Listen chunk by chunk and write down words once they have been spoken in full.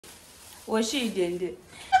我是一点点。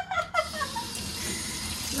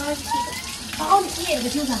那是好，你也这个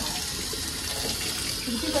韭菜，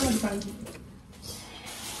这个韭菜我就放进去。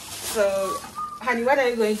So, honey, what are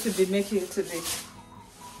you going to be making today?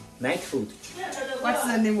 Night food. What's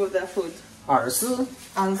the name of that food? 耳丝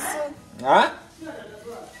Ansu. 啊？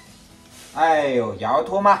哎呦，要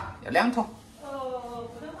坨吗？要2坨。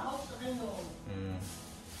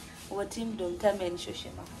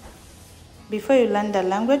Before you learn the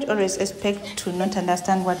language, always expect to not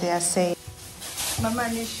understand what they are saying. Mama,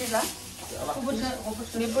 你吃了？我不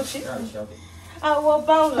吃，你不吃？啊，我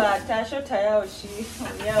饱了。他说他要吃，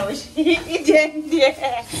我要吃一点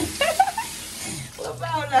点。我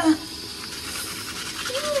饱了。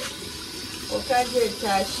我看见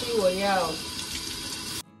他吃，我要。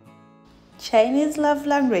Chinese love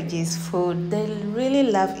language is food. They really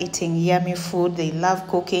love eating yummy food. They love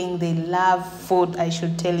cooking. They love food, I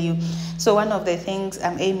should tell you. So one of the things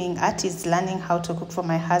I'm aiming at is learning how to cook for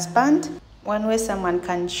my husband. One way someone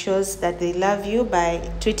can show that they love you by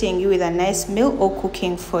treating you with a nice meal or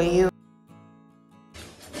cooking for you.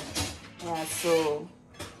 Yeah, so.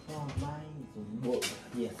 Oh, mine.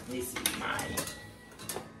 Yes, this is mine.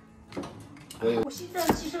 我洗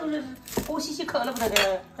手了，我洗壳了不得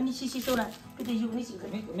的，你洗手了，没得油的进去。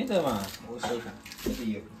没得嘛，我手上没得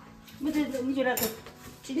油。没得，你觉得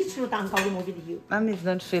你吃了蛋糕有没得油Mom is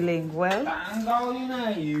not feeling well. 蛋糕有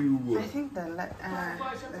哪油 I think the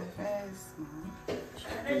first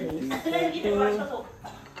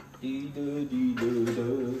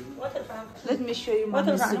Let me show you my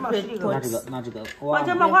secret pots. 拿这个。完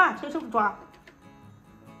全没换，亲手不抓。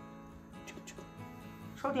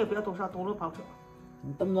少点不要多少，多了不好吃。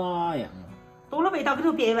你懂哪样啊？多了味道给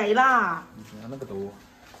就变味啦。你看那个多。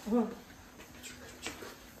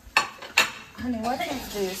Honey, what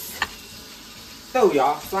is this? 豆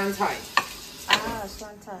芽酸菜。啊，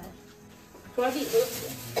酸菜。酸的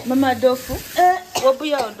妈妈豆腐？我不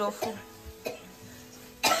要豆腐。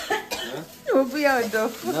我不要豆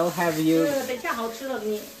腐。 No have you？ 等下好吃了给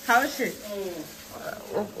你。好吃。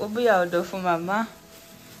我不要豆腐，妈妈。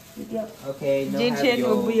 Okay, no 今 have 天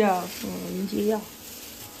我不 you。 要。你就要。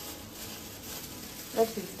 That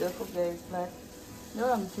is tofu, guys, but no,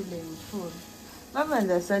 I'm feeling full. Mama and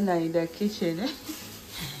the son are in the kitchen.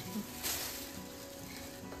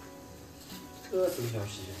 这是小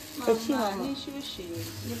西。妈妈，你休息，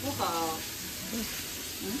你不好。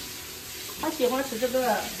他喜欢吃这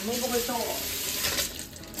个，你不会说。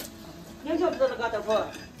你晓不晓得那个豆腐？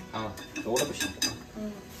啊，多了不行。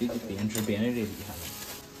边吃边的这厉害。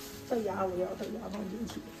 豆芽我要豆芽放进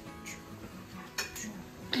去。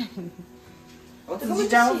我自己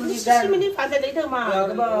蘸，我自己蘸。你的饭在那头嘛？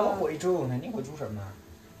我会煮，那你会煮什么？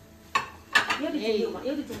有的猪油嘛，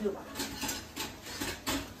有的猪油吧。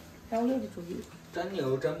然后有的猪油。蒸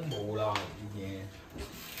又蒸木了，今天。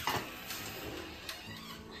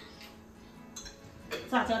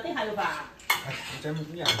炸酱得还有吧？哎，蒸不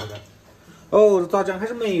一样这个。哦，炸酱还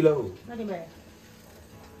是没了。哪里没？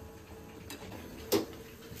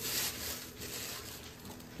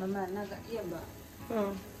 妈妈，那个盐吧。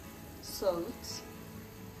Salt.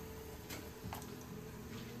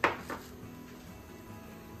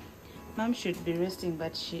 Mom should be resting,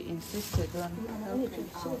 but she insisted on helping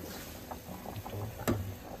out.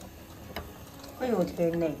 哎呦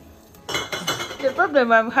天哪！ The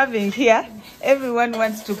problem I'm having here, everyone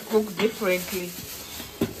wants to cook differently.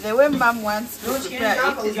 The way Mom wants to prepare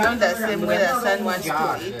it is not the same way the son wants to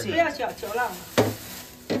eat 不要 it. 小球了。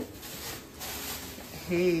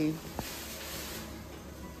 Hey.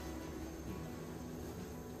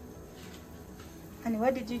 Honey,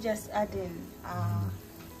 what did you just add in?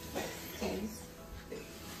 Cheese.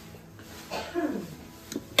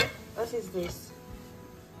 What is this?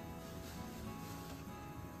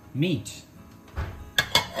 Meat.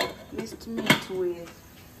 Minced meat with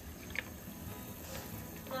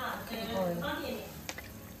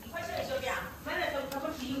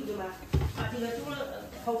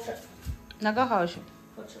哪个好吃？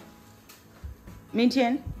好吃。明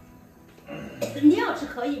天。你要吃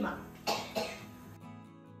可以吗？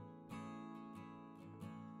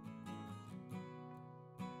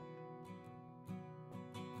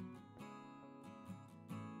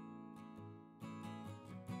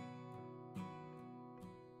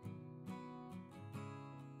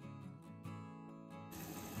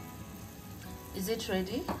 Is it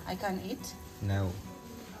ready? I can eat? No.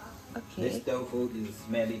 Okay. This tofu is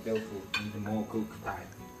smelly tofu, need more cooked time.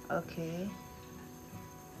 Okay.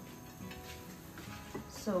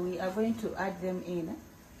 So we are going to add them in.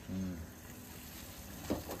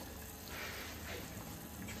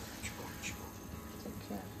 Take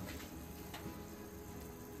care.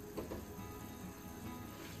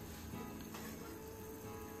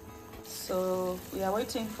 So we are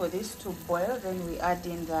waiting for this to boil, then we add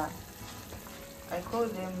in the, I call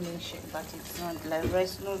them nation, but it's not, like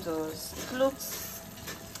rice noodles. It looks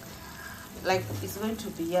like it's going to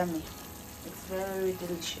be yummy. It's very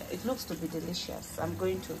delicious. It looks to be delicious. I'm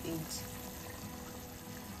going to eat.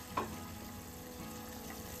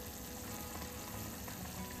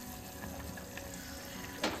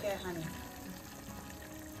 Okay, honey.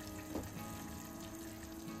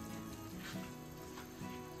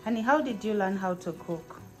 Honey, how did you learn how to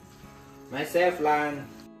cook? Myself learn.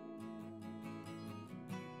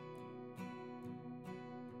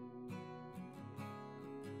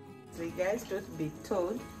 So you guys, don't be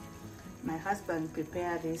told, my husband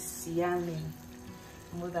prepared this yummy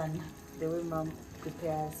more than the way mom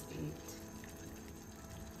prepares it.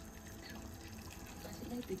 But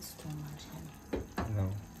a little bit too much, honey.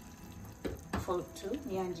 No. For two,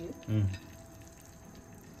 me and you. Mm.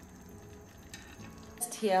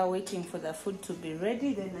 Just here waiting for the food to be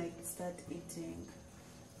ready, then I start eating.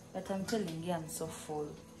 But I'm telling you, I'm so full.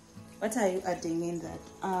 What are you adding in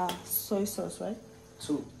that? Soy sauce, right?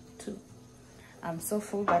 2. 2. I'm so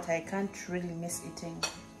full, but I can't really miss eating.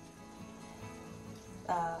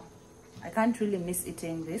 I can't really miss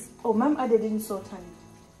eating this. Oh, mom added in salt, honey.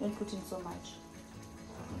 Don't put in so much.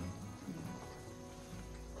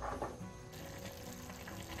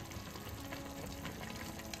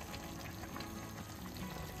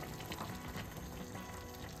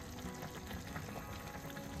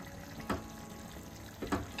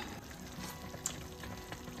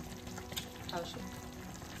 How's it?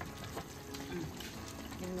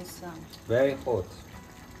 Give me some. Very hot.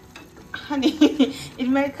 Honey,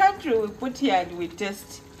 in my country we put here and we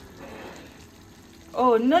taste.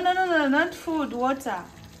 Oh, no, not food, water.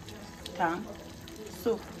 Tang.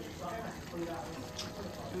 Soup.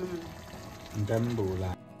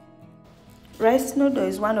 Rice noodle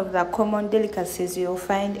is one of the common delicacies you'll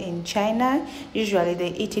find in China. Usually they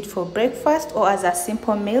eat it for breakfast or as a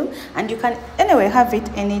simple meal, and you can anyway have it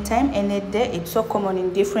anytime, any day. It's so common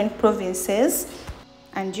in different provinces,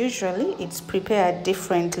 and usually it's prepared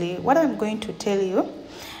differently. What I'm going to tell you,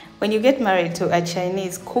 when you get married to a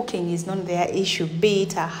Chinese, cooking is not their issue. Be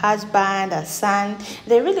it a husband, a son,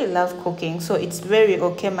 they really love cooking. So it's very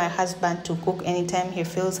okay my husband to cook anytime he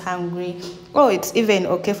feels hungry. Oh, it's even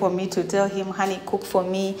okay for me to tell him, honey, cook for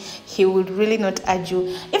me. He would really not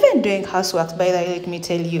argue. Even doing housework, by the way, let me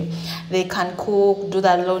tell you, they can cook, do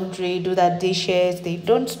the laundry, do the dishes. They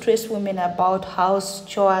don't stress women about house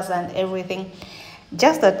chores and everything.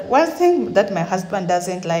 Just that one thing that my husband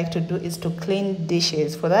doesn't like to do is to clean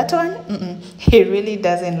dishes. For that one, he really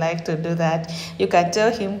doesn't like to do that. You can tell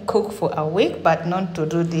him cook for a week, but not to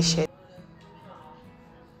do dishes.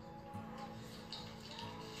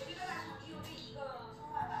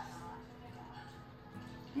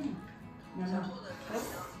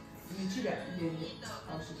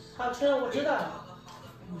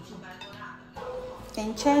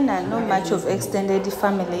 In China, not much of extended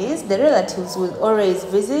families. The relatives will always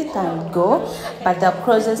visit and go, but the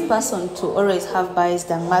closest person to always have by is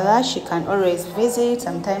the mother. She can always visit.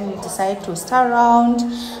 Sometimes you decide to stay around,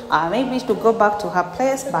 maybe to go back to her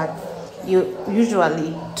place, but you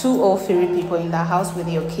usually 2 or 3 people in the house with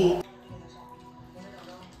your kid.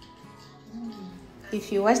 If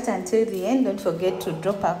you watched until the end, don't forget to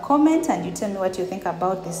drop a comment and you tell me what you think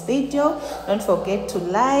about this video. Don't forget to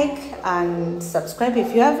like and subscribe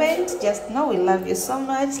if you haven't. Just know we love you so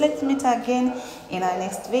much. Let's meet again in our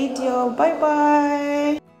next video. Bye bye.